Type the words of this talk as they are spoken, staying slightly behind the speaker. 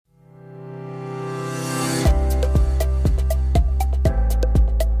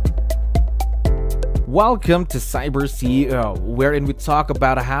Welcome to Cyber CEO, wherein we talk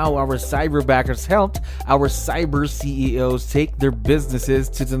about how our cyberbackers helped our cyber CEOs take their businesses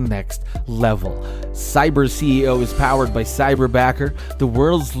to the next level. Cyber CEO is powered by Cyberbacker, the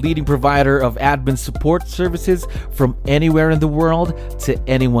world's leading provider of admin support services from anywhere in the world to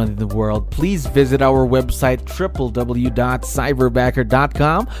anyone in the world. Please visit our website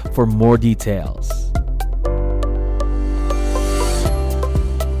www.cyberbacker.com for more details.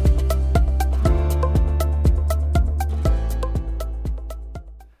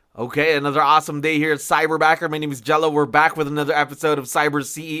 Okay, another awesome day here at Cyberbacker. My name is Jello. We're back with another episode of Cyber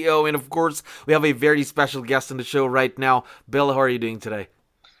CEO. And of course, we have a very special guest on the show right now. Bill, how are you doing today?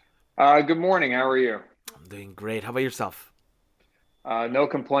 Good morning. How are you? I'm doing great. How about yourself? No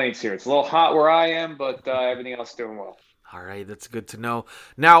complaints here. It's a little hot where I am, but everything else is doing well. All right, that's good to know.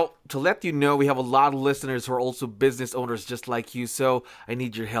 Now, to let you know, we have a lot of listeners who are also business owners just like you, so I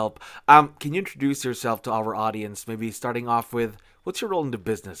need your help. Can you introduce yourself to our audience, maybe starting off with, what's your role in the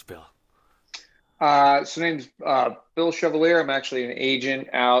business, Bill? My name's Bill Chevalier. I'm actually an agent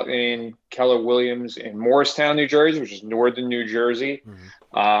out in Keller Williams in Morristown, New Jersey, which is northern New Jersey.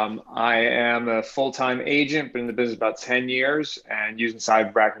 I am a full-time agent, been in the business about 10 years, and using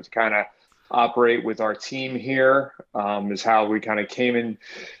Cyberbacker to kind of operate with our team here is how we kind of came in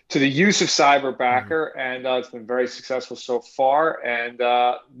to the use of Cyberbacker, and it's been very successful so far. And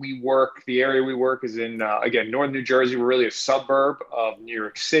the area we work is in, again, northern New Jersey. We're really a suburb of New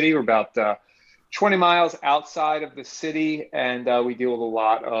York City. We're about 20 miles outside of the city, and we deal with a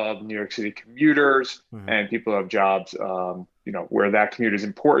lot of New York City commuters and people who have jobs, where that commute is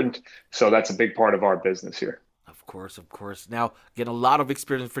important. So that's a big part of our business here. Of course. Now, again, a lot of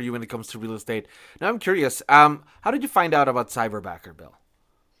experience for you when it comes to real estate. Now, I'm curious, how did you find out about Cyberbacker, Bill?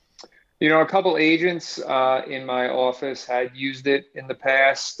 A couple agents in my office had used it in the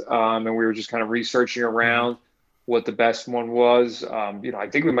past, and we were just kind of researching around what the best one was. I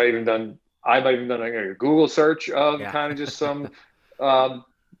think I might have done a Google search of kind of just some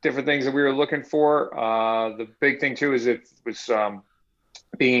different things that we were looking for. The big thing, too, is it was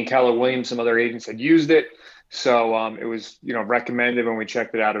being in Keller Williams, some other agents had used it. So it was, recommended when we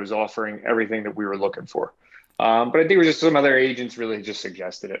checked it out. It was offering everything that we were looking for. But I think it was just some other agents really just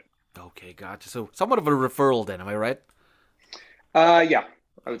suggested it. Okay, gotcha. So somewhat of a referral then, am I right? Yeah,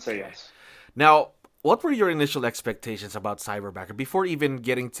 I would say yes. Now, what were your initial expectations about Cyberbacker before even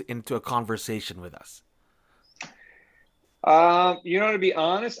getting into a conversation with us? To be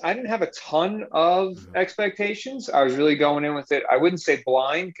honest, I didn't have a ton of expectations. I was really going in with it. I wouldn't say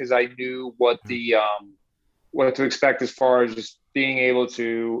blind because I knew what to expect as far as just being able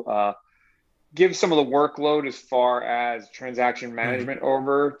to give some of the workload as far as transaction management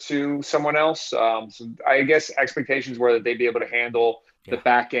over to someone else. So I guess expectations were that they'd be able to handle the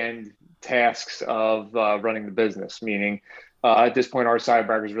back end tasks of running the business, meaning at this point, our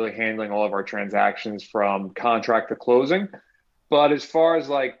Cyberbacker is really handling all of our transactions from contract to closing. But as far as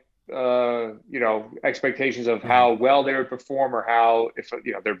expectations of how well they would perform or how, if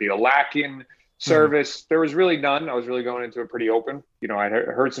there'd be a lack in service, there was really none. I was really going into it pretty open. I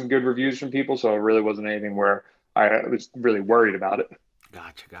heard some good reviews from people, so it really wasn't anything where I was really worried about it.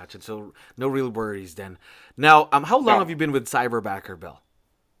 Gotcha. So no real worries then. Now, how long have you been with Cyberbacker, Bill?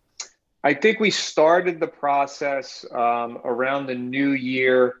 I think we started the process around the new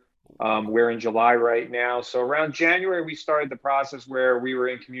year. We're in July right now. So around January, we started the process where we were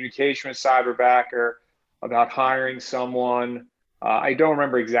in communication with Cyberbacker about hiring someone. I don't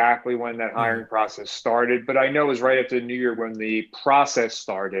remember exactly when that hiring process started, but I know it was right after the new year when the process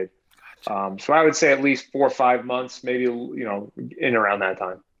started. Gotcha. So I would say at least 4 or 5 months, maybe, in around that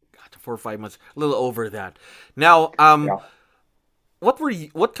time. Gotcha, 4 or 5 months, a little over that. Now,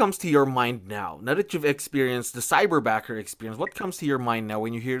 What comes to your mind now that you've experienced the Cyberbacker experience? What comes to your mind now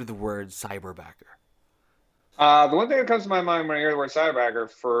when you hear the word Cyberbacker? The one thing that comes to my mind when I hear the word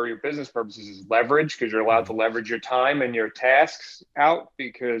Cyberbacker for your business purposes is leverage, because you're allowed to leverage your time and your tasks out,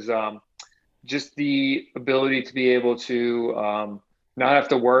 because just the ability to be able to not have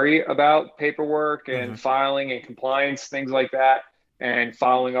to worry about paperwork and filing and compliance, things like that, and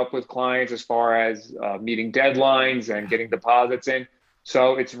following up with clients as far as meeting deadlines and getting deposits in.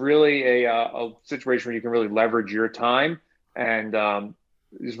 So it's really a situation where you can really leverage your time and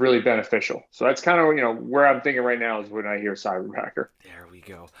is really beneficial. So that's kind of, where I'm thinking right now is when I hear Cyberbacker. There we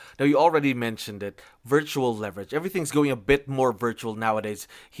go. Now, you already mentioned it, virtual leverage. Everything's going a bit more virtual nowadays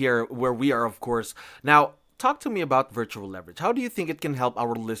here where we are, of course. Now, talk to me about virtual leverage. How do you think it can help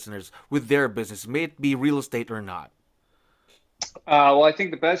our listeners with their business, may it be real estate or not? Well, I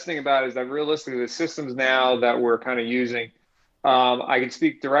think the best thing about it is that realistically, the systems now that we're kind of using I can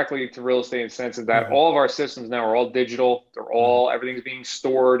speak directly to real estate in the sense of that Mhm. all of our systems now are all digital. They're Mhm. all everything's being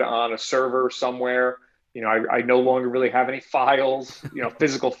stored on a server somewhere. I no longer really have any files,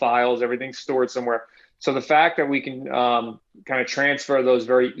 physical files. Everything's stored somewhere. So the fact that we can kind of transfer those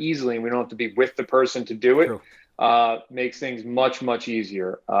very easily, and we don't have to be with the person to do it, True. makes things much, much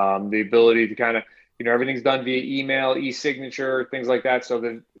easier. The ability to kind of, everything's done via email, e-signature, things like that. So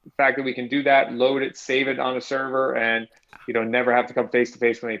the fact that we can do that, load it, save it on a server, and never have to come face to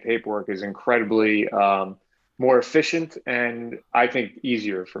face with any paperwork is incredibly more efficient and I think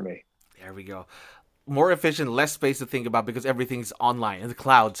easier for me. There we go. More efficient, less space to think about because everything's online in the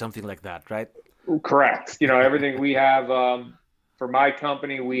cloud, something like that, right? Correct. Everything we have for my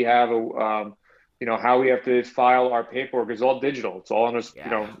company, we have how we have to file our paperwork is all digital. It's all on a,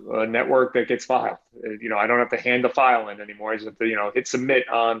 Yeah. a network that gets filed. I don't have to hand the file in anymore. I just have to, hit submit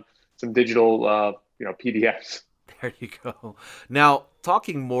on some digital, PDFs. There you go. Now,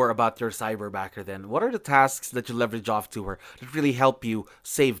 talking more about your cyberbacker, then, what are the tasks that you leverage off to her that really help you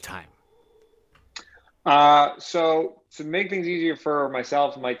save time? So to make things easier for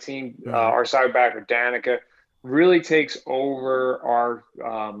myself and my team, Mm-hmm. our cyberbacker Danica really takes over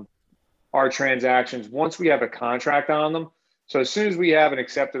our transactions once we have a contract on them. So as soon as we have an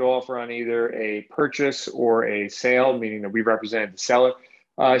accepted offer on either a purchase or a sale, meaning that we represent the seller,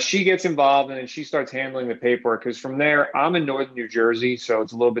 she gets involved and then she starts handling the paperwork. Because from there, I'm in northern New Jersey, so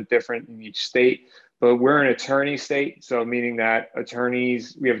it's a little bit different in each state. But we're an attorney state, so meaning that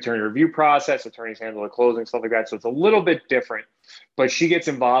we have attorney review process, attorneys handle the closing, stuff like that. So it's a little bit different. But she gets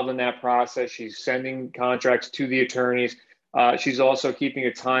involved in that process. She's sending contracts to the attorneys. She's also keeping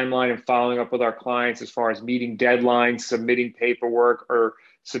a timeline and following up with our clients as far as meeting deadlines, submitting paperwork, or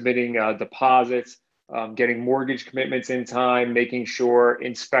submitting deposits, getting mortgage commitments in time, making sure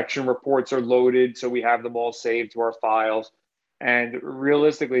inspection reports are loaded so we have them all saved to our files. And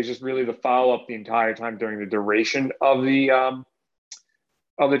realistically, it's just really the follow up the entire time during the duration of the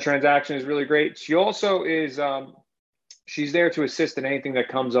transaction is really great. She also is she's there to assist in anything that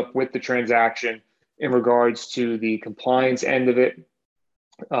comes up with the transaction in regards to the compliance end of it.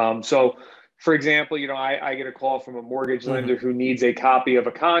 So, for example, I get a call from a mortgage Mm-hmm. lender who needs a copy of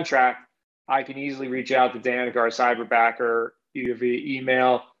a contract. I can easily reach out to Danica, our cyberbacker, either via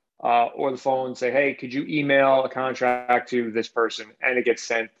email or the phone and say, hey, could you email a contract to this person? And it gets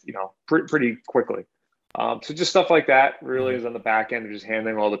sent, pretty quickly. So just stuff like that really Mm-hmm. is on the back end of just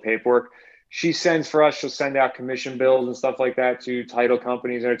handling all the paperwork. She sends for us, she'll send out commission bills and stuff like that to title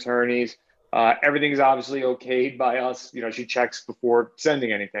companies and attorneys. Everything's obviously okayed by us. She checks before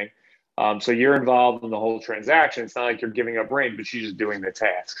sending anything. So you're involved in the whole transaction. It's not like you're giving up reign, but she's just doing the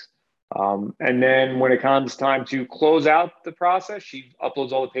tasks. And then when it comes time to close out the process, she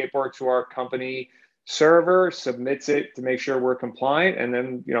uploads all the paperwork to our company server, submits it to make sure we're compliant, and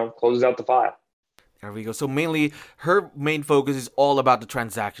then, closes out the file. There we go. So mainly, her main focus is all about the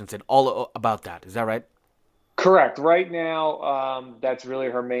transactions and all about that. Is that right? Correct. Right now, that's really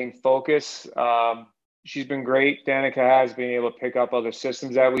her main focus. She's been great. Danica has been able to pick up other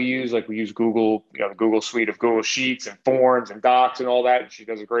systems that we use, like we use Google, the Google suite of Google Sheets and Forms and Docs and all that. And she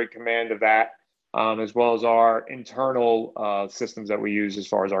does a great command of that, as well as our internal systems that we use as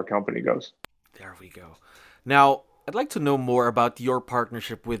far as our company goes. There we go. Now, I'd like to know more about your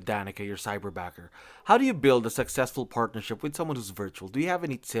partnership with Danica, your cyberbacker. How do you build a successful partnership with someone who's virtual? Do you have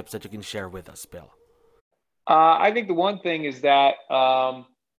any tips that you can share with us, Bill? I think the one thing is that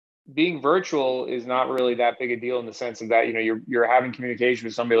being virtual is not really that big a deal in the sense of that you're having communication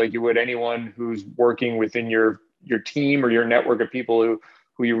with somebody like you would anyone who's working within your team or your network of people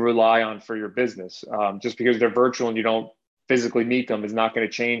who you rely on for your business. Just because they're virtual and you don't physically meet them is not going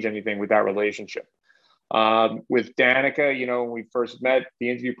to change anything with that relationship. With Danica, when we first met, the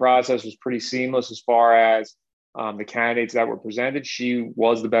interview process was pretty seamless as far as the candidates that were presented. She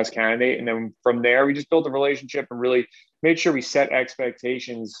was the best candidate. And then from there, we just built a relationship and really made sure we set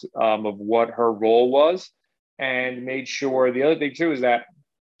expectations of what her role was and made sure the other thing too is that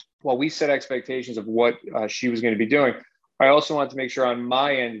while we set expectations of what she was going to be doing, I also wanted to make sure on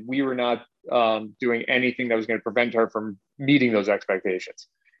my end, we were not doing anything that was going to prevent her from meeting those expectations.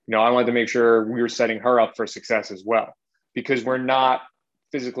 I wanted to make sure we were setting her up for success as well because we're not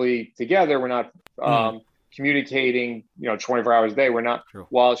physically together. We're not Mm, communicating, 24 hours a day. We're not, true.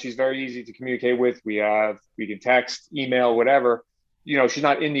 while she's very easy to communicate with, we can text, email, whatever, she's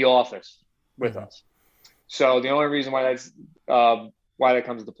not in the office with Hmm. us. So the only reason why that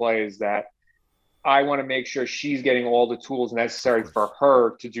comes into play is that I want to make sure she's getting all the tools Of necessary course. for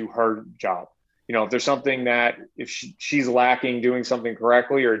her to do her job. If there's something that if she's lacking doing something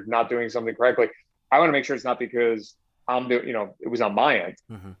correctly or not doing something correctly, I want to make sure it's not because it was on my end.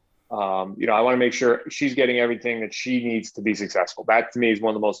 I want to make sure she's getting everything that she needs to be successful. That to me is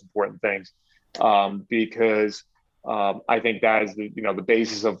one of the most important things, because I think that is the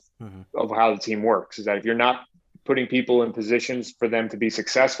basis of how the team works, is that if you're not putting people in positions for them to be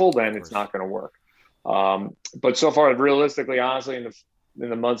successful, then it's not going to work. But so far, realistically, honestly, in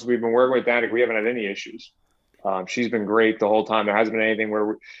the months we've been working with Danica, we haven't had any issues. She's been great the whole time. There hasn't been anything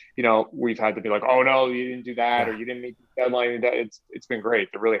where we've had to be like, oh no, you didn't do that, or you didn't meet the deadline. It's been great.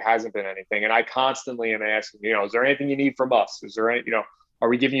 There really hasn't been anything. And I constantly am asking, is there anything you need from us? Is there any, are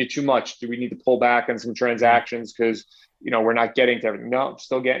we giving you too much? Do we need to pull back on some transactions because we're not getting to everything? No, I'm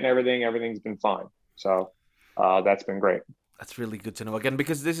still getting everything. Everything's been fine. So that's been great. That's really good to know, again,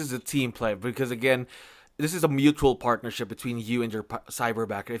 because this is a team play. Because again, this is a mutual partnership between you and your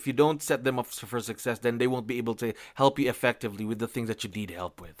cyberbacker. If you don't set them up for success, then they won't be able to help you effectively with the things that you need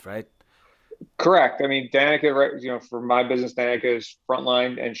help with, right? Correct. I mean, Danica, for my business, Danica is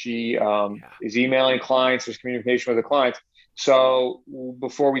frontline, and she is emailing clients. There's communication with the clients. So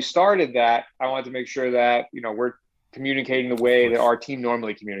before we started that, I wanted to make sure that, we're communicating the way that our team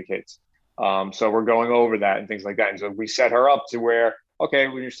normally communicates. So we're going over that and things like that. And so we set her up to where, okay,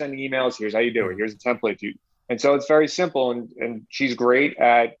 when you're sending emails, here's how you do it. Here's a template. And so it's very simple. And she's great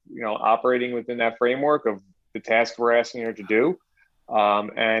at, operating within that framework of the task we're asking her to do.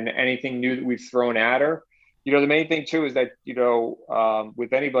 And anything new that we've thrown at her. The main thing too is that,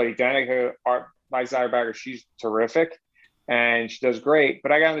 with anybody, Danica, my cyberbacker, she's terrific and she does great.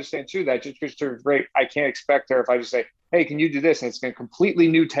 But I got to understand too that just because she's great, I can't expect her if I just say, hey, can you do this? And it's a completely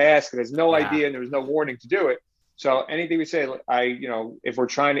new task. It has no idea and there was no warning to do it. So anything we say, if we're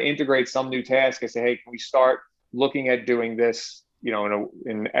trying to integrate some new task, I say, hey, can we start looking at doing this,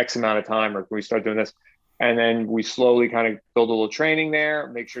 in X amount of time, or can we start doing this? And then we slowly kind of build a little training there,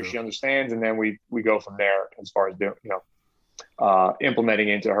 make sure she understands, and then we go from there as far as doing, implementing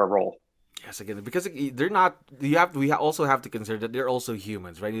into her role. Yes, again, because they're not. We also have to consider that they're also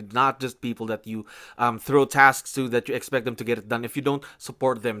humans, right? It's not just people that you throw tasks to that you expect them to get it done. If you don't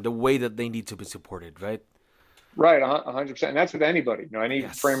support them the way that they need to be supported, right? Right, 100%. And that's with anybody. Any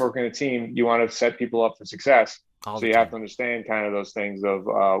framework in a team, you want to set people up for success. So you have to understand kind of those things of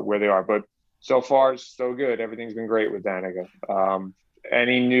where they are. But so far, so good. Everything's been great with Danica.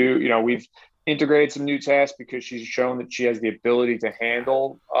 Any new, we've integrated some new tasks because she's shown that she has the ability to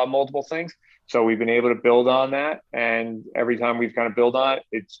handle multiple things. So we've been able to build on that. And every time we've kind of built on it,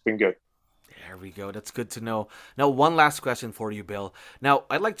 it's been good. There we go. That's good to know. Now, one last question for you, Bill. Now,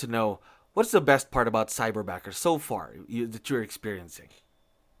 I'd like to know, what's the best part about cyberbacker so far that you're experiencing?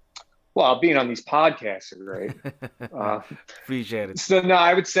 Well, being on these podcasts is great. Appreciate it. So no,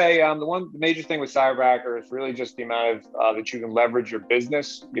 I would say the major thing with cyberbacker is really just the amount of that you can leverage your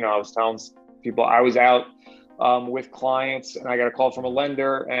business. I was telling people I was out with clients and I got a call from a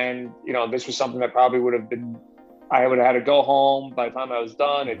lender, and this was something that probably I would have had to go home by the time I was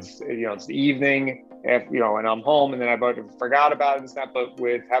done. It's it's the evening. And I'm home, and then I forgot about it and stuff. But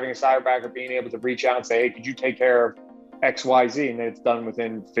with having a cyberbacker, being able to reach out and say, hey, could you take care of X, Y, Z? And then it's done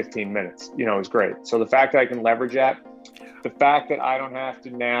within 15 minutes, is great. So the fact that I can leverage that, the fact that I don't have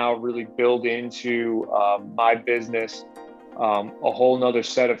to now really build into my business a whole nother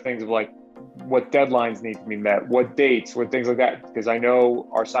set of things of like what deadlines need to be met, what dates, what things like that, because I know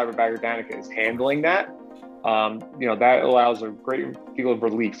our cyberbacker Danica is handling that. That allows a great deal of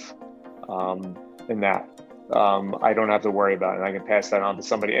relief. In that I don't have to worry about it, and I can pass that on to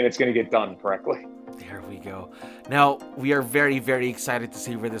somebody, and it's going to get done correctly. There we go. Now, we are very, very excited to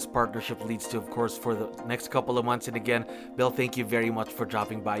see where this partnership leads to, of course, for the next couple of months. And again, Bill, thank you very much for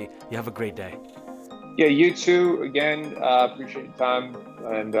dropping by. You have a great day. Yeah, you too. Again, appreciate your time,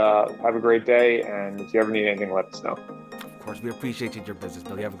 and have a great day. And if you ever need anything, let us know. Of course, we appreciate your business,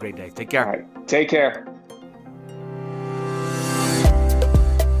 Bill. You have a great day. Take care. All right. Take care.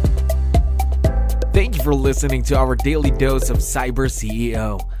 Thank you for listening to our daily dose of Cyber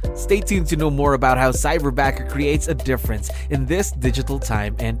CEO. Stay tuned to know more about how Cyberbacker creates a difference in this digital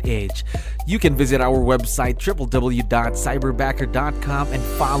time and age. You can visit our website www.cyberbacker.com and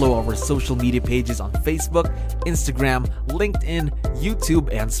follow our social media pages on Facebook, Instagram, LinkedIn, YouTube,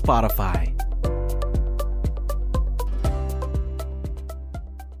 and Spotify.